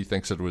curfew, but he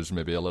thinks it was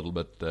maybe a little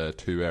bit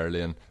too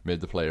early and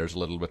made the players a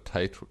little bit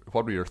tight.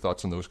 What were your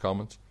thoughts on those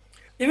comments?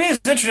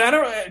 It's interesting. I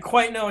don't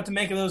quite know what to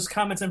make of those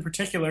comments in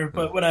particular,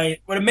 but what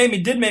it made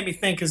me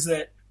think is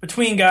that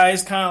between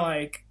guys kind of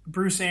like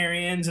Bruce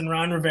Arians and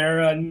Ron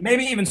Rivera, and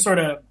maybe even sort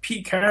of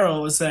Pete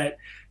Carroll, is that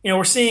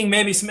we're seeing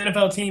maybe some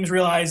NFL teams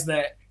realize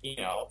that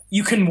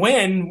you can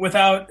win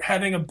without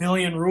having a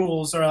billion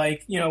rules, or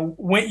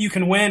you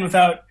can win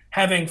without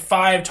having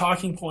 5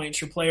 talking points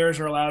your players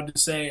are allowed to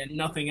say and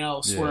nothing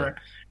else. Yeah. Where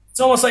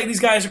it's almost like these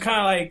guys are kind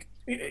of like,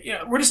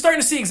 we're just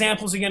starting to see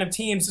examples again of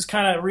teams just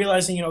kind of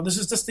realizing, this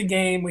is just a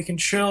game. We can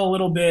chill a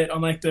little bit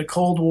on like the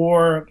Cold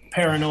War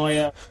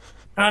paranoia.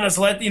 Kind of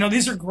let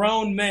these are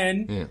grown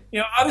men.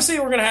 Yeah. Obviously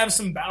we're going to have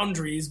some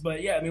boundaries,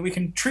 but yeah, I mean, we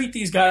can treat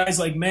these guys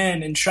like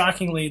men, and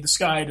shockingly, the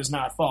sky does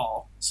not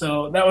fall.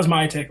 So that was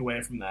my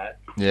takeaway from that.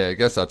 Yeah, I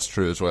guess that's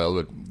true as well.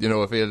 But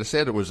if he had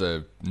said it was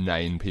a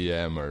 9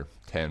 p.m. or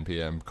 10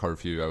 p.m.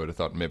 curfew, I would have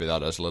thought maybe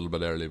that is a little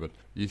bit early, but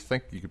you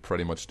think you could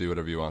pretty much do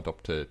whatever you want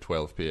up to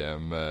 12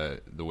 p.m.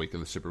 The week of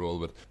the Super Bowl,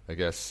 but I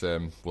guess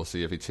we'll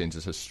see if he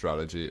changes his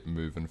strategy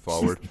moving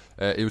forward.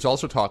 He was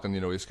also talking,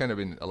 he's kind of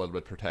been a little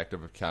bit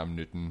protective of Cam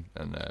Newton,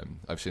 and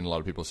I've seen a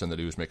lot of people saying that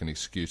he was making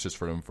excuses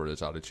for him for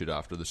his attitude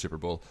after the Super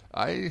Bowl.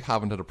 I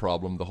haven't had a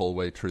problem the whole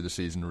way through the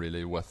season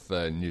really with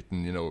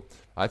Newton.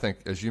 I think,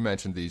 as you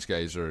mentioned, these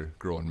guys are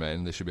grown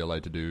men. They should be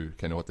allowed to do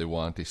kind of what they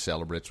want. He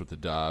celebrates with the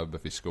dab.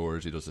 If he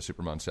scores, he does the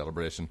Superman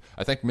celebration.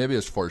 I think maybe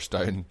his first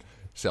down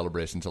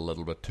celebration's a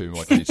little bit too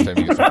much each time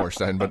he gets the first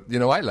down. But,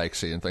 I like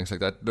seeing things like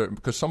that,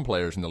 because some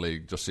players in the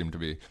league just seem to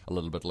be a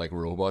little bit like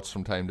robots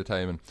from time to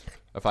time. And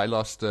if I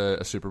lost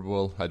a Super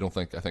Bowl, I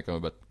think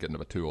I'm getting a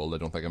bit too old. I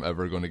don't think I'm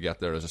ever going to get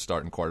there as a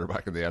starting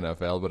quarterback in the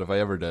NFL. But if I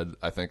ever did,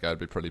 I think I'd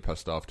be pretty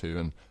pissed off too,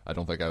 and I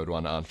don't think I would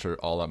want to answer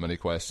all that many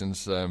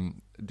questions.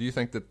 Do you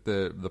think that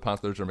the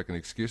Panthers are making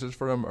excuses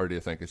for him, or do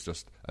you think it's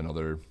just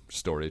another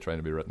story trying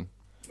to be written?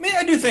 I mean,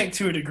 I do think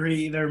to a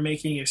degree they're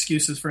making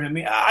excuses for him.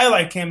 I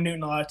like Cam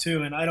Newton a lot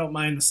too, and I don't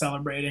mind the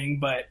celebrating,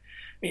 but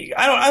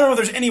I don't know if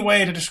there's any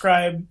way to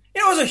describe. It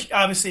was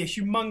obviously a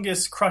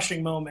humongous,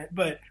 crushing moment,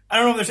 but I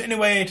don't know if there's any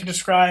way to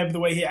describe the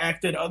way he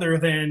acted other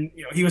than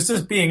he was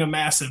just being a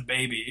massive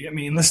baby. I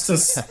mean, let's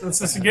just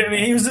get. I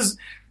mean, he was just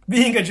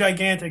being a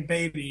gigantic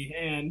baby,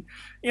 and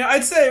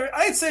I'd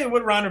say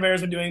what Ron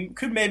Rivera's been doing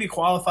could maybe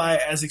qualify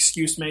as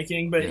excuse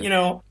making, but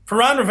for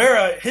Ron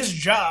Rivera, his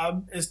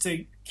job is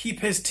to keep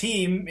his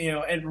team,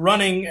 at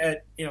running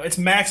at, its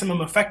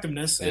maximum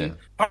effectiveness. And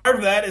part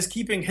of that is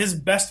keeping his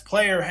best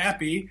player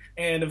happy.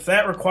 And if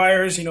that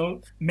requires,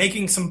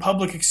 making some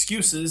public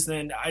excuses,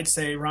 then I'd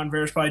say Ron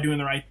Rivera's probably doing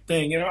the right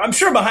thing. I'm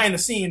sure behind the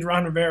scenes,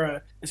 Ron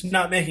Rivera is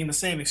not making the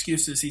same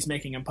excuses he's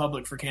making in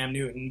public for Cam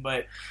Newton.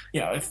 But,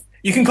 if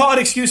you can call it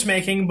excuse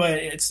making, but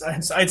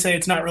I'd say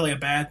it's not really a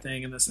bad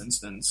thing in this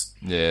instance.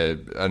 Yeah,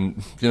 and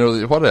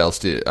what else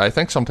I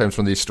think sometimes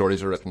when these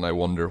stories are written, I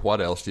wonder what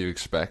else do you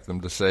expect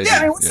them to say?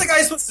 Yeah, what's the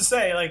guy supposed to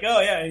say? Like,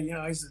 oh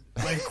yeah,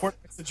 my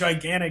quarterback's a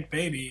gigantic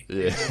baby.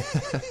 Yeah,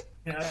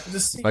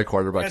 my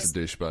quarterback's a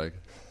douchebag.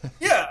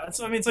 Yeah,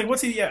 so it's like,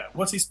 what's he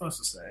supposed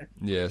to say?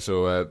 Yeah,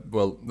 so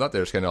that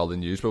there's kind of all the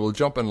news, but we'll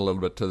jump in a little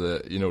bit to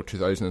the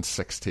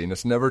 2016.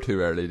 It's never too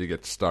early to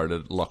get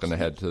started looking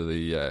ahead to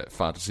the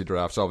fantasy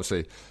drafts.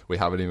 Obviously, we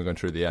haven't even gone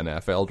through the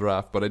NFL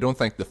draft, but I don't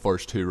think the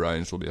first 2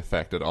 rounds will be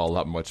affected all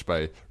that much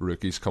by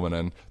rookies coming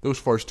in. Those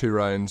first 2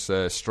 rounds,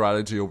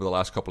 strategy over the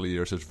last couple of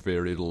years has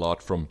varied a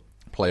lot from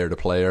player to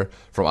player,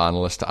 from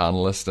analyst to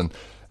analyst, and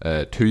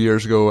 2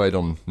 years ago, I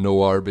done no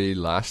RB.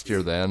 Last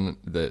year, then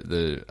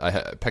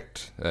I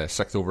picked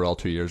 6th overall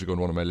 2 years ago in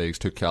one of my leagues.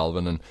 Took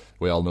Calvin, and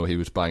we all know he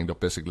was banged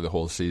up basically the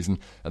whole season.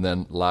 And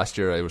then last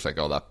year, I was like,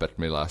 oh, that bit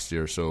me last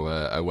year. So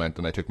I went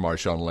and I took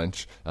Marshawn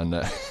Lynch, and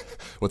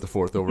with the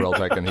 4th overall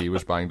pick, and he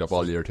was banged up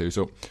all year too.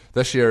 So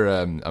this year,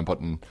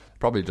 I'm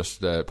probably just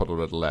put a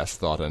little less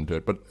thought into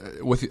it. But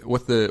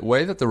with the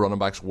way that the running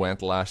backs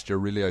went last year,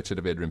 really outside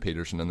of Adrian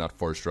Peterson in that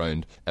first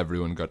round,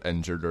 everyone got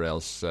injured or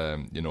else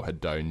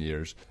had down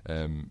years.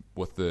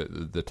 With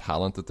the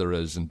talent that there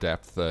is in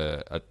depth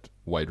at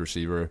wide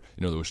receiver,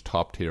 those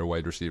top tier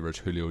wide receivers,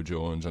 Julio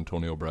Jones,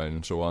 Antonio Brown,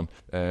 and so on.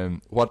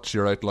 What's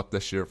your outlook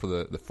this year for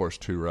the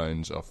first 2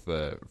 rounds of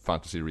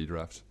fantasy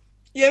redrafts?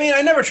 Yeah,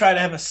 I never try to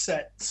have a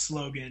set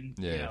slogan.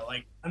 Yeah.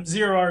 Like I'm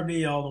 0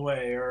 RB all the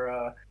way,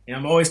 or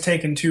I'm always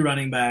taking 2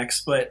 running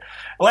backs. But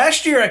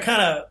last year, I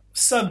kind of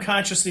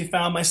subconsciously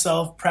found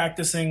myself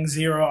practicing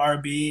 0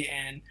 RB,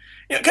 and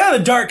kind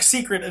of the dark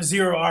secret of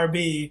 0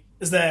 RB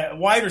is that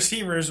wide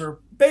receivers are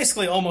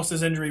basically almost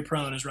as injury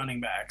prone as running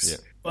backs. Yeah.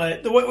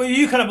 But what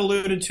you kind of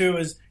alluded to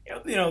is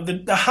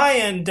the high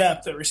end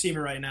depth at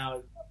receiver right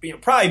now,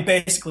 probably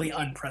basically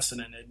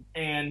unprecedented,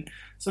 and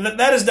so that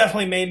has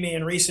definitely made me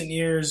in recent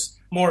years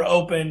more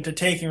open to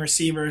taking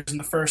receivers in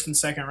the 1st and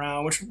 2nd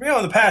round, which in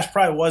the past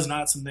probably was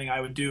not something I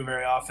would do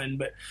very often.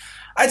 But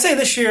I'd say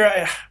this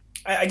year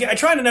I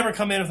try to never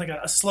come in with like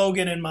a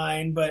slogan in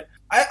mind, but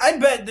I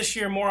bet this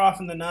year more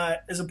often than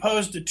not, as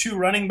opposed to 2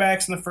 running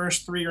backs in the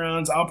first 3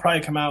 rounds, I'll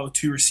probably come out with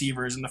 2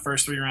 receivers in the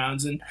first 3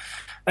 rounds. And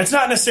that's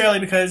not necessarily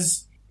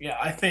because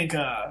I think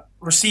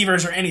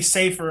receivers are any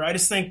safer. I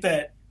just think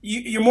that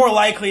you're more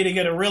likely to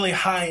get a really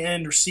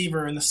high-end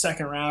receiver in the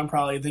 2nd round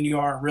probably than you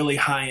are a really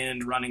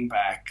high-end running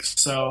back.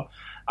 So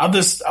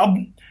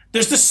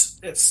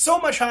it's so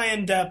much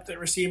high-end depth at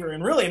receiver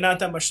and really not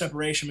that much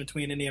separation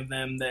between any of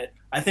them that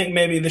I think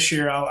maybe this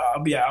year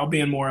I'll be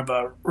in more of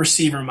a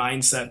receiver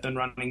mindset than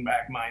running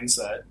back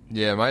mindset.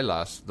 Yeah,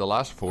 the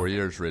last 4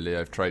 years really,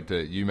 I've tried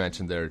to. You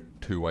mentioned there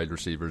 2 wide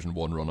receivers and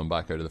 1 running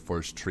back out of the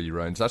first 3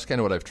 rounds. That's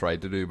kind of what I've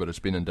tried to do, but it's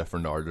been in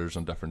different orders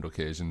on different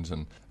occasions.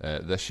 And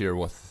this year,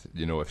 with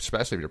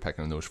especially if you're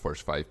picking in those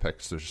first 5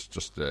 picks, there's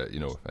just I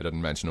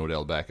didn't mention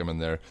Odell Beckham in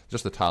there.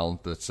 Just the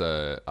talent that's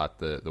at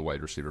the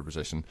wide receiver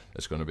position.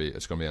 It's going to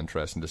be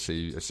interesting to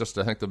see. It's just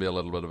I think there'll be a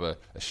little bit of a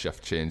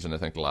shift change, and I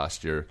think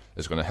last year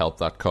is going to help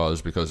that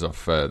cause because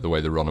of the way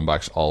the running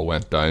backs all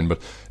went down.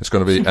 But it's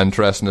going to be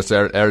interesting. It's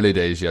early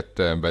days yet.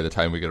 By the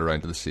time we get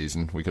around to the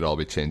season, we could all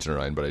be changing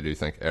around, but I do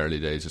think early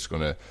days it's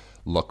going to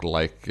look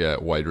like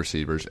wide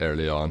receivers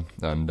early on.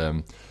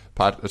 And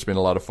Pat, it's been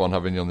a lot of fun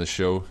having you on the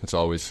show. It's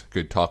always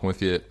good talking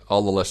with you.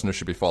 All the listeners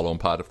should be following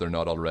Pat if they're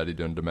not already,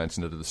 doing to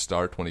mention it at the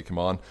start when he come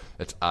on.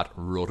 It's at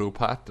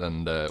RotoPat,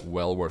 and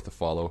well worth a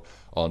follow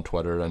on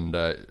Twitter, and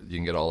you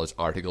can get all his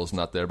articles and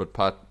that there. But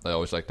Pat, I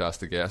always like to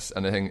ask the guests,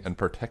 anything in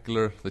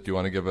particular that you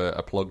want to give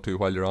a plug to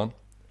while you're on?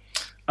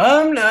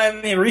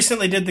 I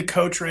recently did the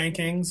coach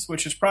rankings,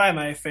 which is probably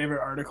my favorite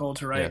article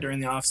to write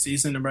during the off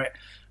season. To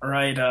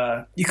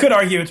write, you could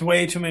argue it's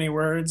way too many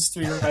words to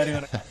be writing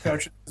on a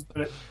coach,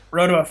 but it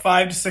wrote about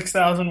 5,000 to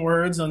 6,000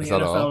 words on the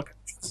NFL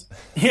coaches.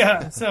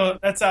 Yeah, so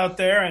that's out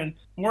there and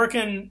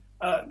working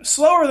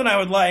slower than I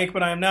would like,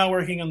 but I'm now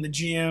working on the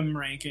GM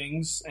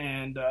rankings,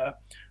 and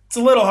it's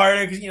a little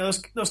harder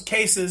because those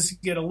cases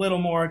get a little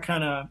more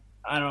kind of,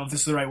 I don't know if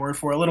this is the right word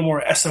for it, a little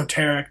more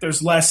esoteric.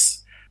 There's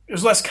less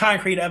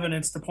concrete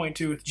evidence to point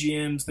to with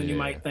GMs than you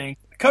might think.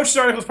 The coach's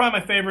article is probably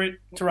my favorite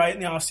to write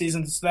in the off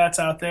season, so that's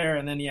out there.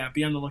 And then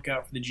be on the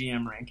lookout for the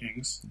GM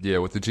rankings. Yeah,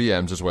 with the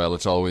GMs as well,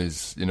 it's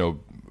always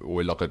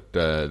we look at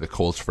the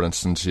Colts, for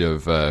instance. You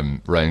have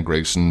Ryan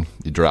Grigson.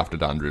 You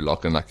drafted Andrew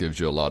Luck, and that gives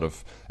you a lot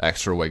of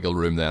extra wiggle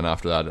room. Then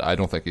after that, I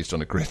don't think he's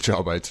done a great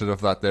job outside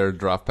of that there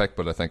draft pick,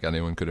 but I think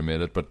anyone could have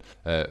made it. But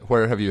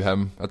where have you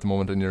him at the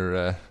moment in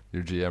your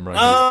GM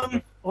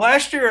ranking?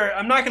 Last year,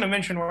 I'm not going to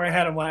mention where I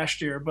had him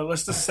last year, but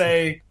let's just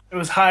say it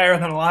was higher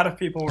than a lot of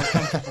people were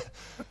comfortable.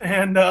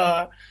 And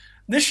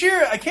this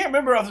year, I can't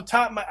remember off the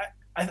top of my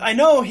I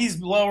know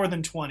he's lower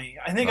than 20.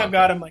 I think I've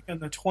got him like in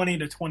the 20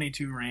 to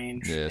 22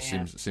 range. Yeah,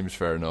 seems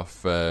fair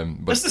enough.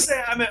 But just to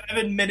say, I've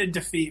admitted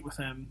defeat with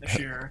him this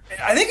year.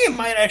 I think it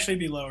might actually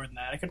be lower than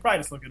that. I could probably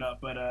just look it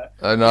up. But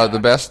no, the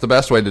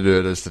best way to do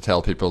it is to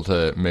tell people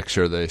to make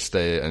sure they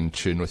stay in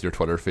tune with your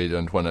Twitter feed,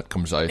 and when it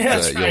comes out,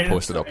 you'll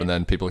post it up, and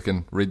then people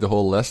can read the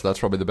whole list. That's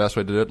probably the best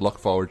way to do it. Look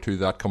forward to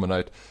that coming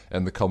out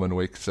in the coming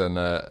weeks,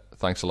 and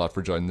thanks a lot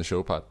for joining the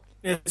show, Pat.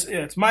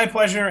 It's my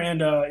pleasure,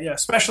 and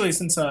especially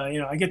since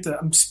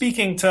I'm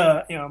speaking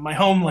to my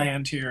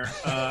homeland here.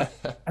 I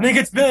think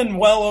it's been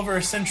well over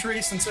a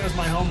century since it was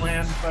my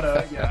homeland,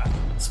 but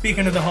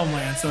speaking to the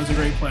homeland, so it's a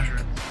great pleasure.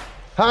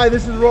 Hi,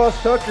 this is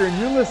Ross Tucker, and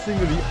you're listening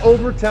to the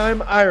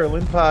Overtime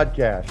Ireland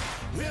podcast.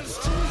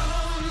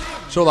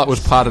 So that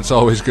was Pat. It's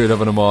always good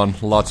having him on.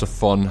 Lots of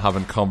fun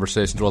having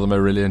conversations with him. I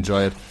really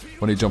enjoy it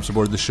when he jumps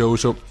aboard the show.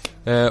 So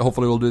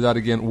hopefully we'll do that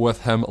again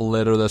with him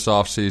later this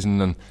off-season,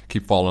 and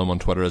keep following him on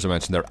Twitter, as I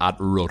mentioned there, at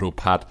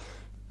RotoPat.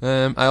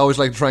 I always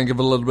like to try and give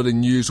a little bit of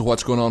news of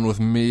what's going on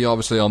with me.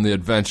 Obviously on the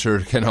adventure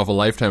kind of a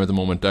lifetime at the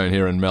moment down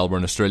here in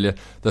Melbourne, Australia.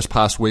 This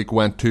past week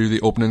went to the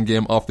opening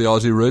game of the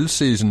Aussie Rules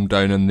season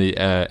down in the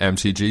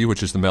MCG,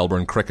 which is the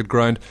Melbourne Cricket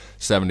Ground.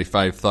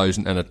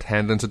 75,000 in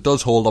attendance. It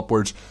does hold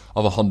upwards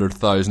of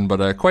 100,000,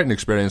 but quite an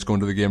experience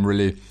going to the game.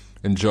 Really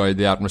enjoyed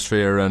the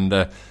atmosphere, and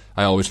I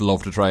always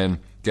love to try and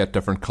get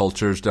different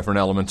cultures, different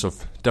elements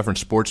of different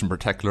sports in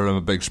particular. I'm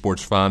a big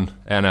sports fan,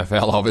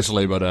 NFL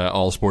obviously, but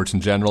all sports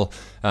in general,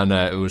 and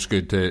it was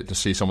good to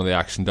see some of the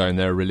action down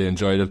there. Really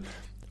enjoyed it.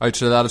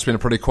 Outside of that, it's been a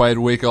pretty quiet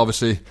week,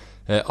 obviously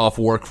off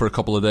work for a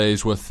couple of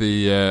days with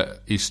the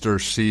Easter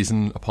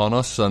season upon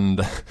us, and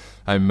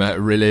I'm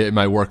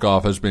my work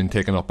off has been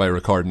taken up by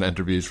recording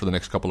interviews for the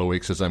next couple of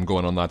weeks as I'm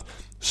going on that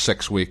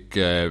 6-week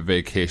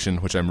vacation,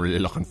 which I'm really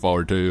looking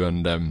forward to,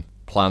 and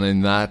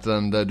planning that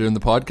and doing the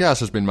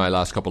podcast has been my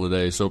last couple of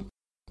days. So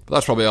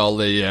that's probably all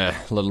the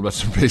little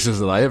bits and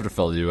pieces that I have to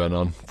fill you in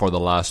on for the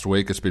last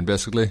week. It's been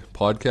basically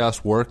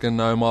podcast, work, and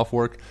now I'm off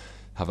work,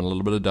 having a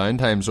little bit of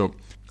downtime. So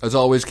as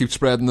always, keep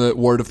spreading the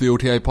word of the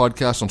OTI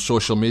podcast on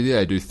social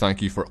media. I do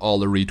thank you for all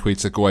the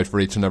retweets that go out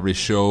for each and every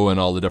show, and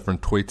all the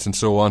different tweets and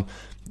so on.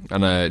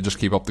 And just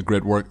keep up the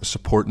great work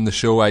supporting the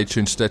show.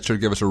 iTunes, Stitcher,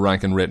 give us a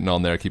rank and rating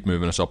on there. Keep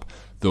moving us up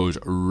those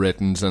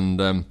ratings.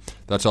 And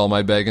that's all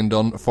my begging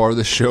done for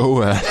the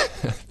show.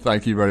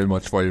 Thank you very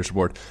much for your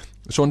support.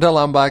 So until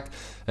I'm back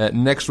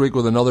next week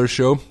with another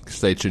show,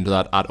 stay tuned to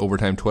that at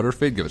Overtime Twitter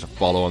feed. Give us a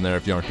follow on there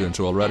if you aren't doing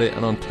so already.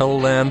 And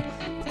until then,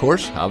 of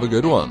course, have a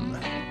good one.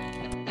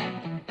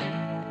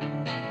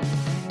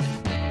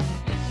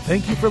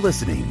 Thank you for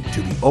listening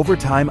to the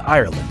Overtime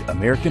Ireland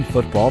American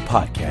Football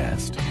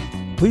Podcast.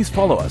 Please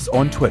follow us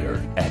on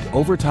Twitter at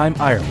Overtime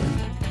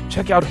Ireland.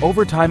 Check out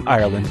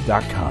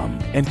OvertimeIreland.com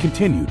and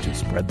continue to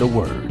spread the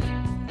word.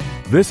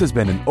 This has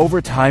been an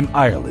Overtime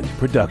Ireland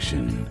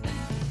production.